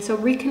connection. So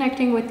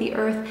reconnecting with the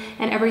earth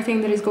and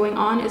everything that is going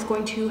on is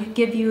going to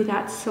give you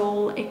that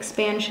soul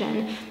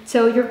expansion.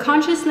 So your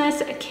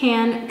consciousness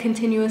can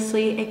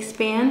continuously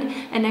expand,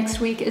 and next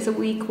week is a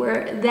week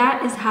where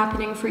that is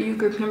happening for you,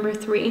 group number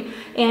 3.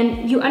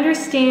 And you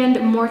understand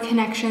more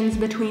connections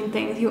between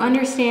things. You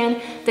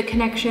understand the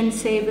connection,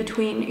 say,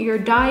 between your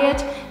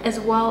diet as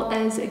well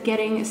as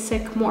getting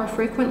sick more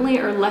frequently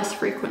or less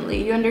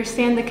frequently. You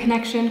understand the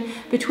connection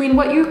between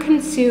what you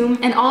consume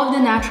and all of the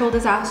natural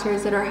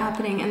disasters that are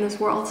happening in this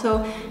world.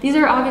 So these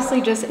are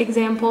obviously just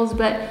examples,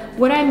 but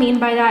what I mean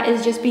by that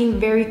is just being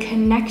very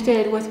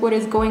connected with what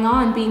is going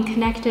on, being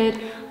connected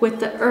with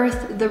the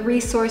earth, the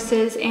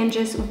resources, and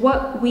just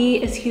what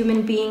we as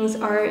human beings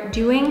are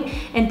doing,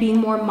 and being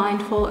more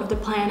mindful of the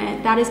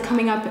planet. That is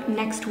coming up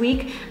next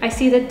week. I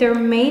see that there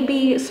may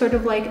be sort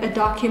of like a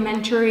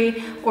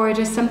documentary or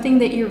just something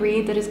that you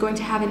read that is going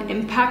to have an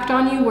impact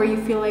on you, where you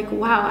feel like,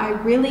 wow, I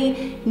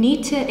really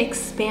need to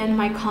expand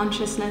my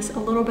consciousness a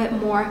little bit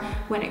more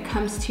when it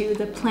comes to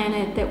the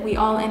planet that we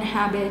all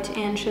inhabit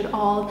and should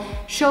all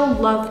show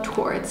love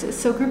towards.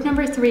 So group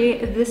number 3,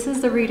 this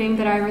is the reading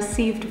that I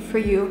received for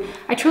you.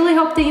 I truly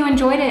hope that you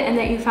enjoyed it and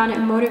that you found it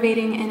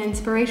motivating and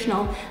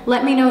inspirational.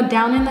 Let me know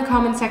down in the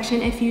comment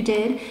section if you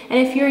did.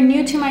 And if you're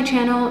new to my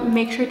channel,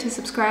 make sure to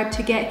subscribe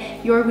to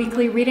get your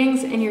weekly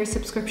readings in your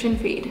subscription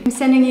feed. I'm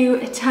sending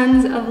you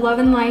tons of love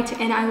and light,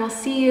 and I will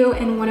see you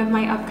in one of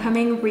my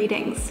upcoming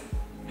readings.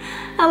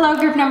 Hello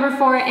group number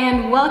 4,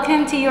 and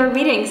welcome to your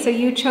reading. So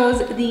you chose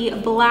the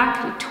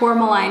black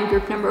tourmaline,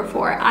 group number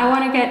 4. I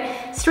want to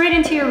get straight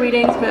into your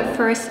readings, but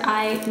first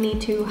I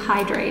need to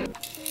hydrate.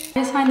 I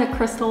just find that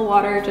crystal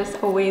water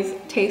just always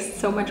tastes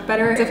so much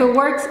better. If it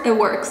works, it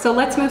works. So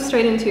let's move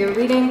straight into your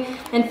reading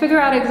and figure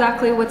out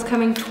exactly what's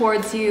coming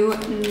towards you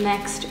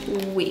next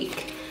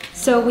week.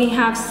 So we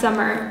have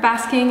summer,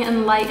 basking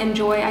in light and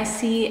joy. I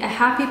see a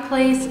happy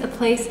place, a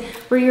place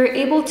where you're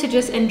able to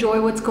just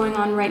enjoy what's going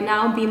on right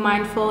now, be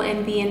mindful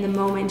and be in the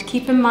moment.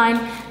 Keep in mind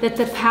that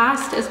the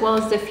past as well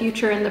as the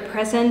future and the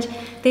present,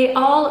 they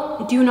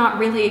all do not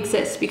really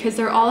exist because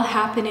they're all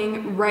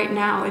happening right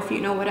now, if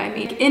you know what I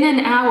mean. In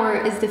an hour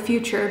is the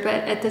future, but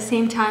at the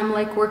same time,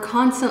 like, we're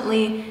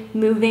constantly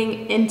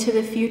moving into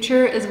the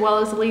future as well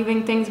as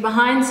leaving things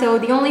behind. So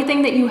the only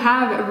thing that you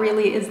have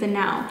really is the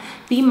now.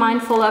 Be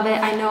mindful of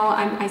it. I know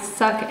I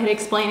suck at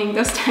explaining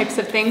those types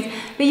of things,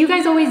 but you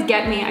guys always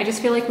get me. I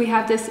just feel like we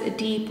have this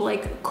deep,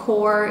 like,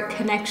 core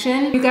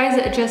connection. You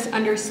guys just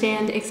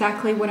understand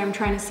exactly what I'm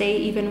trying to say,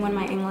 even when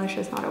my English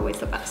is not always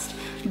the best.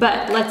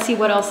 But let's see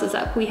what else is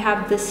up. We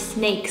have the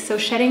snake, so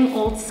shedding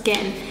old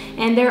skin.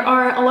 And there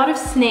are a lot of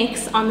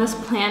snakes on this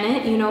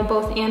planet, you know,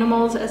 both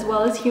animals as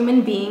well as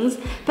human beings,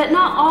 but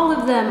not all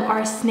of them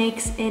are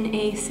snakes in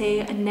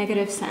a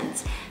negative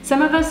sense.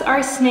 Some of us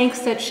are snakes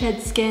that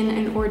shed skin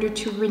in order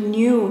to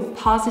renew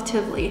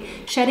positively.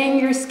 Shedding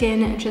your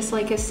skin, just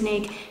like a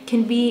snake,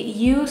 can be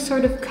you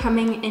sort of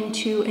coming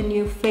into a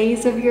new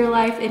phase of your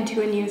life,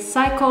 into a new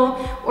cycle,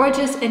 or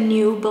just a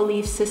new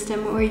belief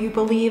system where you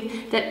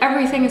believe that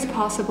everything is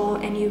possible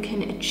and you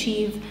can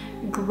achieve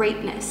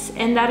greatness.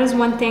 And that is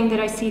one thing that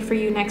I see for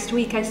you next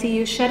week. I see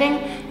you shedding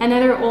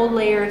another old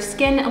layer of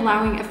skin,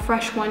 allowing a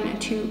fresh one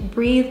to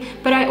breathe.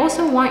 But I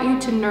also want you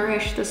to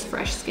nourish this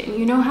fresh skin.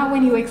 You know how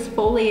when you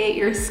exfoliate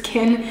your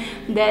skin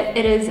that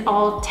it is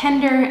all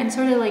tender and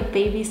sort of like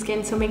baby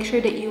skin, so make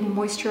sure that you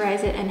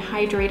moisturize it and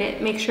hydrate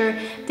it. Make sure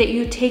that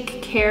you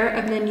take care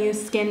of the new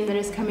skin that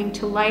is coming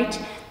to light,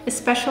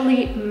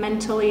 especially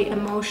mentally,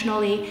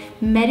 emotionally.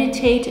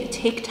 Meditate,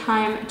 take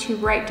time to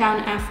write down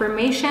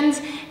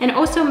affirmations, and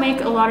also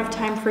make a lot of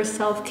time for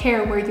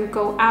self-care where you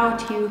go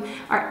out, you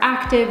are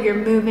active, you're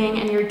moving,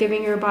 and you're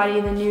giving your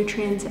body the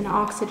nutrients and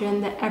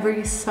oxygen that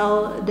every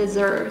cell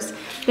deserves.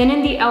 Then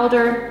in the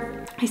elder,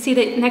 I see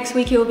that next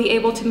week you'll be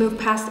able to move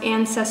past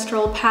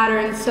ancestral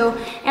patterns. So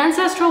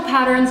ancestral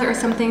patterns are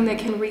something that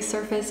can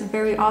resurface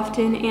very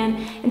often, and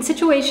in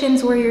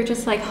situations where you're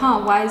just like,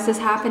 why is this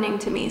happening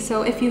to me?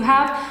 So if you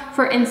have,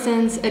 for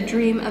instance, a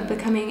dream of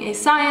becoming a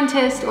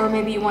scientist, or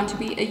maybe you want to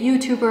be a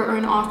YouTuber or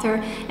an author,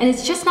 and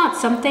it's just not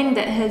something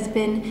that has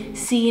been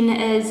seen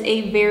as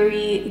a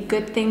very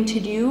good thing to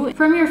do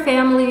from your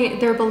family,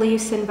 their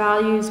beliefs and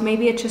values,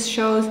 maybe it just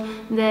shows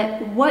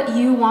that what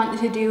you want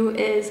to do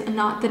is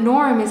not the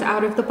norm, is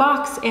out of the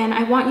box, and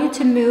I want you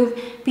to move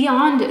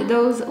beyond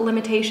those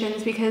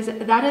limitations, because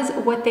that is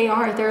what they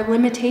are. They're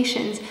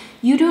limitations.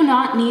 You do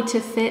not need to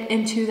fit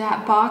into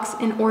that box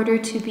in order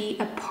to be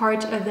a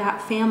part of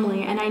that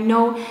family. And I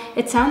know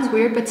it sounds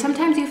weird, but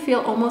sometimes you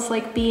feel almost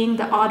like being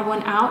the odd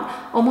one out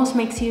almost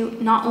makes you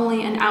not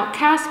only an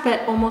outcast,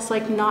 but almost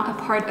like not a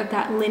part of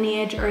that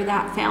lineage or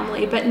that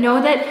family. But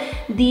know that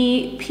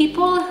the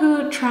people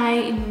who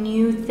try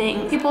new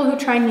things,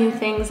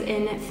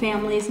 in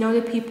families, know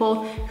the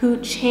people who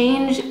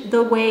change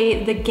the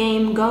way the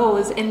game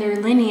goes in their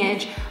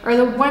lineage are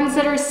the ones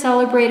that are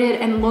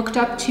celebrated and looked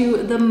up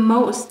to the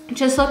most.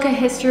 Just look at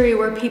history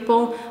where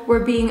people were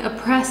being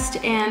oppressed,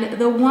 and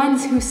the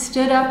ones who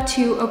stood up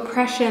to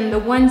oppression, the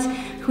ones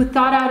who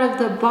thought out of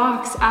the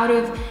box, out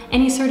of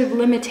any sort of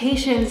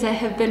limitations that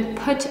have been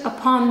put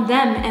upon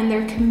them and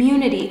their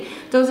community,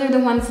 those are the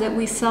ones that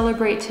we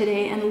celebrate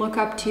today and look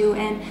up to.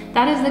 And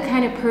that is the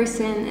kind of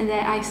person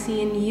that I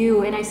see in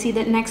you. And I see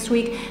that next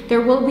week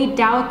there will be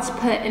doubts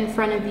put in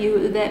front of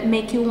you that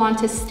make you want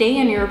to stay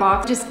in your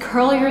box. Just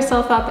curl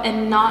yourself up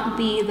and not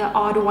be the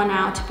odd one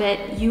out.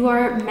 But you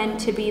are meant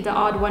to be the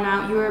odd one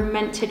out. You are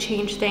meant to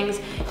change things.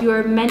 You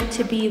are meant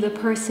to be the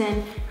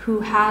person who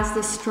has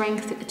the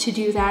strength to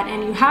do that,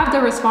 and you have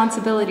the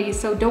responsibility.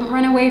 So don't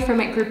run away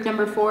from it, group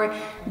number 4.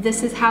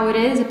 This is how it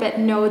is, but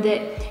know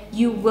that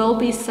you will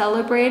be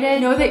celebrated.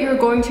 Know that you're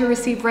going to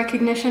receive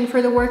recognition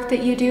for the work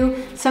that you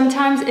do.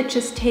 Sometimes it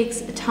just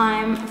takes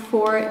time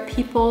for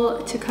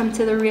people to come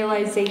to the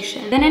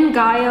realization. Then in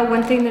Gaia,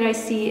 one thing that I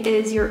see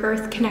is your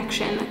earth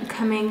connection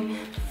coming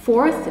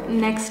forth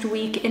next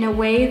week in a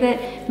way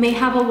that may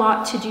have a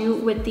lot to do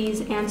with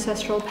these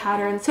ancestral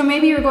patterns. So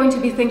maybe you're going to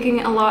be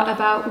thinking a lot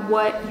about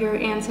what your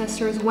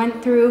ancestors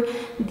went through,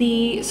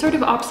 the sort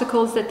of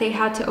obstacles that they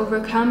had to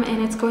overcome,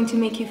 and it's going to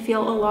make you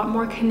feel a lot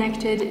more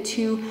connected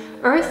to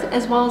earth,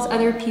 as well as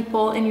other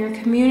people in your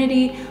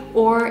community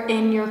or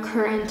in your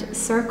current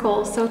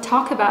circle. So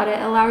talk about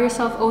it. Allow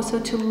yourself also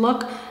to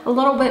look a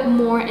little bit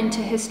more into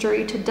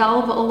history, to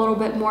delve a little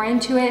bit more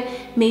into it,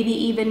 maybe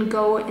even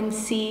go and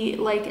see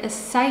like a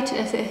site,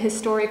 a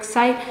historic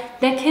site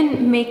that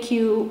can make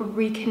you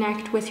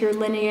reconnect with your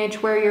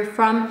lineage, where you're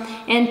from,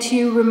 and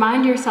to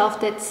remind yourself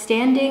that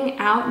standing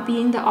out,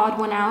 being the odd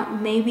one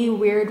out, may be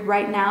weird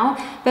right now,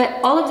 but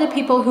all of the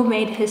people who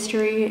made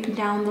history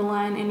down the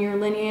line in your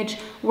lineage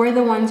were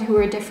the ones who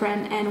were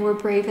different and were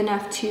brave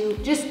enough to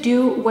just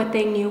do what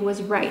they knew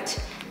was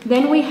right.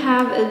 Then we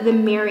have the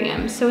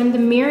Miriam. So in the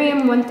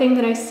Miriam, one thing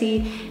that I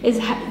see is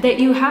that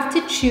you have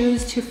to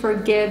choose to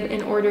forgive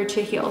in order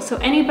to heal. So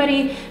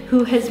anybody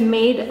who has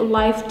made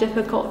life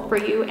difficult for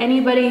you,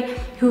 anybody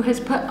who has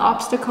put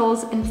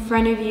obstacles in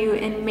front of you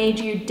and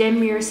made you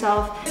dim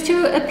yourself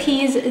to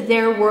appease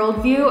their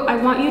worldview, I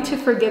want you to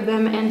forgive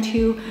them and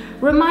to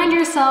remind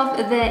yourself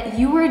that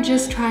you were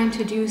just trying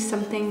to do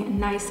something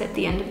nice at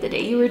the end of the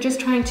day. You were just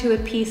trying to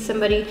appease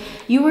somebody.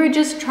 You were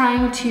just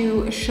trying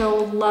to show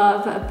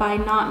love by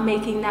not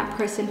making that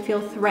person feel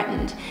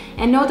threatened.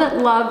 And know that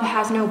love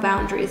has no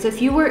boundaries.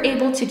 If you were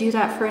able to do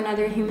that for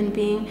another human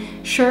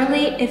being,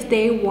 surely if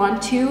they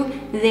want to,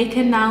 they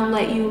can now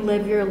let you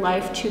live your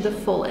life to the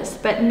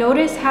fullest. But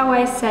notice how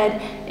I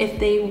said if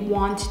they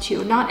want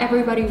to. Not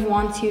everybody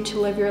wants you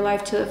to live your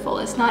life to the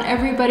fullest. Not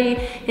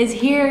everybody is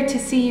here to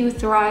see you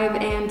thrive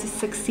and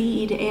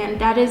succeed. And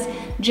that is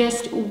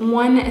just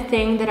one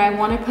thing that I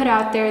want to put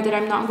out there that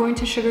I'm not going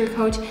to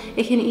sugarcoat.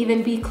 It can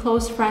even be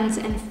close friends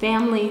and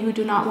family who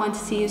do not want to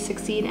see you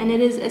succeed. And it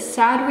is a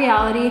sad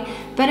reality,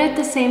 but at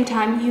the same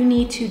time, you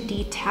need to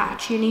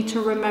detach. You need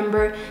to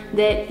remember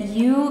that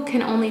you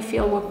can only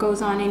feel what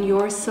goes on in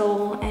your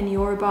soul and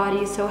your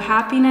body. So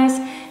happiness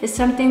is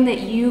something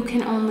that you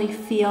can only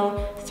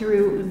feel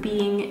through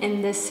being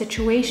in this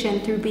situation,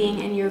 through being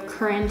in your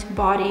current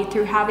body,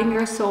 through having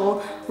your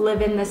soul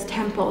live in this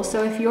temple.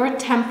 So if your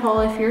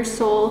temple, if your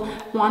soul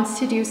wants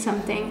to do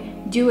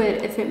something, do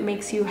it if it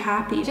makes you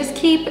happy. Just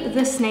keep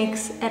the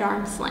snakes at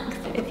arm's length,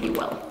 if you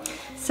will.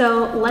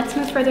 So let's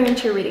move further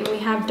into your reading. We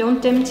have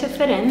don't dim to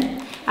fit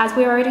in. As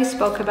we already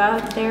spoke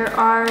about, there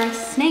are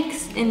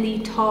snakes in the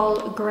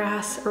tall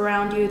grass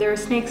around you. There are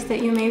snakes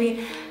that you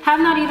maybe have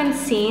not even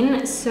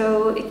seen,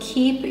 so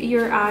keep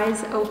your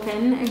eyes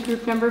open.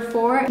 Group number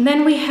 4. And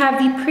then we have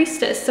the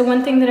priestess. So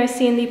one thing that I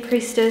see in the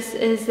priestess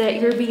is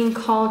that you're being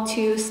called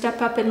to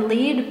step up and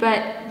lead,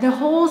 but the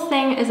whole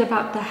thing is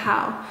about the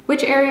how.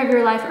 Which area of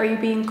your life are you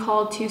being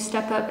called to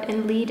step up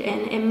and lead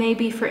in? It may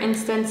be, for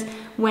instance,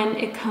 when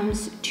it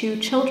comes to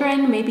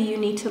children, maybe you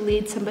need to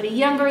lead somebody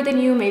younger than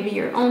you, maybe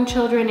your own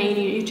children, and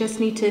you just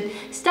need to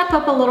step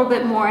up a little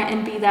bit more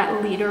and be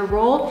that leader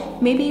role.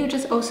 Maybe you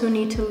just also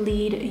need to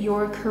lead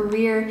your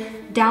career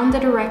down the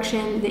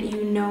direction that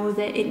you know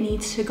that it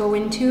needs to go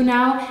into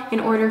now in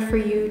order for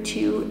you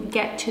to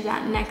get to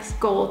that next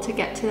goal, to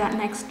get to that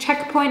next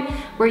checkpoint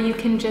where you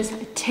can just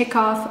tick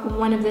off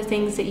one of the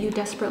things that you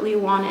desperately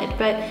wanted.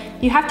 But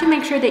you have to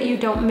make sure that you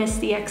don't miss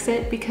the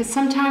exit, because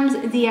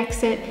sometimes the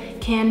exit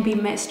can be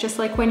missed. Just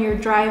like when you're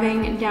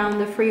driving down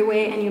the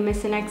freeway and you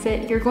miss an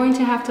exit, you're going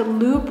to have to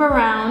loop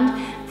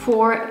around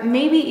for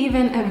maybe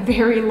even a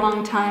very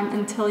long time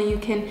until you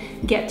can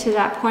get to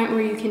that point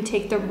where you can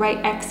take the right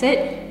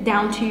exit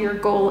down to your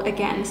goal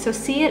again. So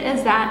see it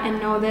as that and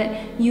know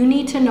that you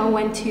need to know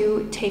when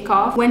to take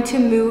off, when to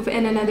move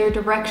in another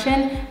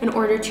direction in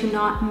order to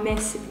not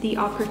miss the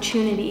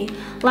opportunity.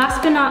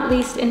 Last but not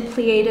least, in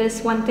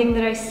Pleiades, one thing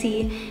that I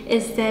see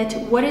is that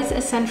what is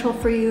essential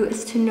for you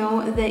is to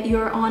know that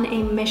you're on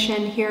a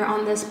mission here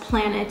on this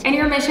planet. And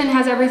your mission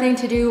has everything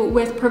to do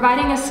with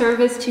providing a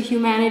service to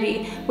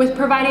humanity, with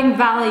providing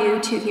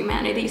value to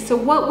humanity. So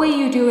what way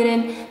you do it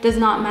in does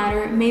not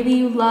matter. Maybe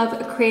you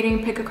love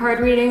creating pick a card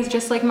readings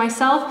just like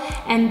myself,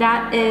 and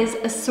that is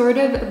a sort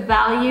of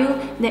value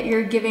that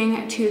you're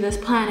giving to this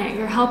planet.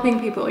 You're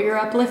helping people, you're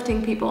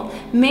uplifting people.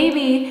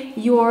 Maybe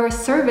your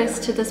service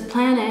to this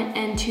planet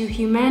and to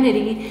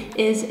humanity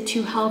is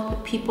to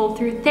help people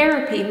through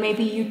therapy.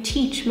 Maybe you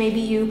teach, maybe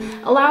you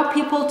allow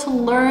people to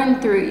learn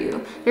through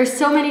you. There's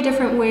so many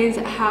different ways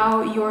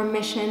how your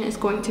mission is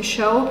going to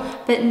show,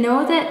 but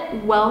know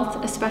that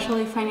wealth,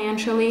 especially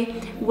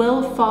financially,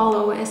 will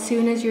follow as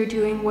soon as you're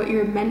doing what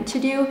you're meant to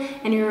do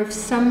and you're of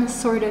some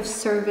sort of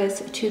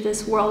service to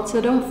this world.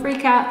 So don't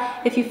freak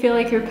out if you feel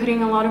like you're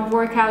putting a lot of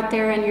work out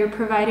there and you're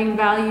providing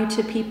value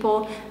to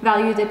people,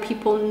 value that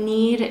people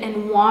need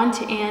and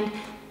want, and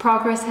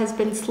progress has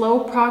been slow.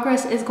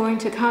 Progress is going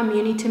to come.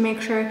 You need to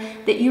make sure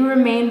that you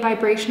remain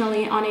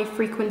vibrationally on a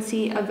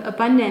frequency of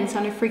abundance,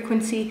 on a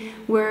frequency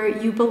where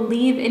you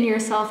believe in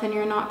yourself and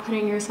you're not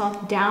putting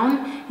yourself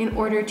down in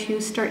order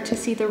to start to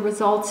see the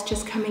results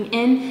just coming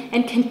in,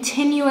 and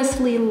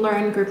continuously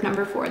learn. Group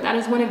number 4. That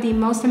is one of the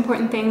most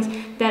important things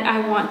that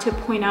I want to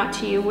point out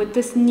to you. With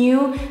this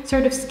new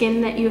sort of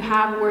skin that you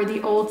have where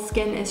the old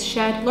skin is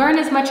shed, learn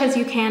as much as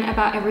you can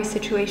about every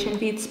situation,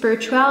 be it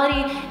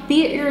spirituality,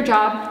 be it your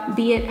job,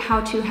 be it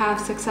how to have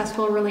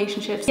successful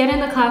relationships. Get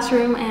in the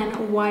classroom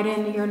and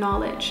widen your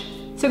knowledge.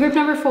 So group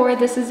number 4,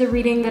 this is a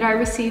reading that I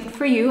received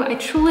for you. I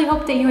truly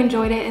hope that you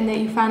enjoyed it and that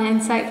you found it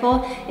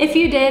insightful. If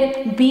you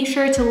did, be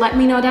sure to let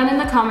me know down in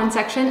the comment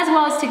section, as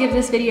well as to give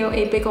this video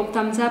a big old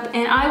thumbs up,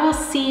 and I will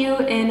see you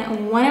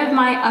in one of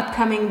my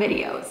upcoming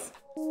videos.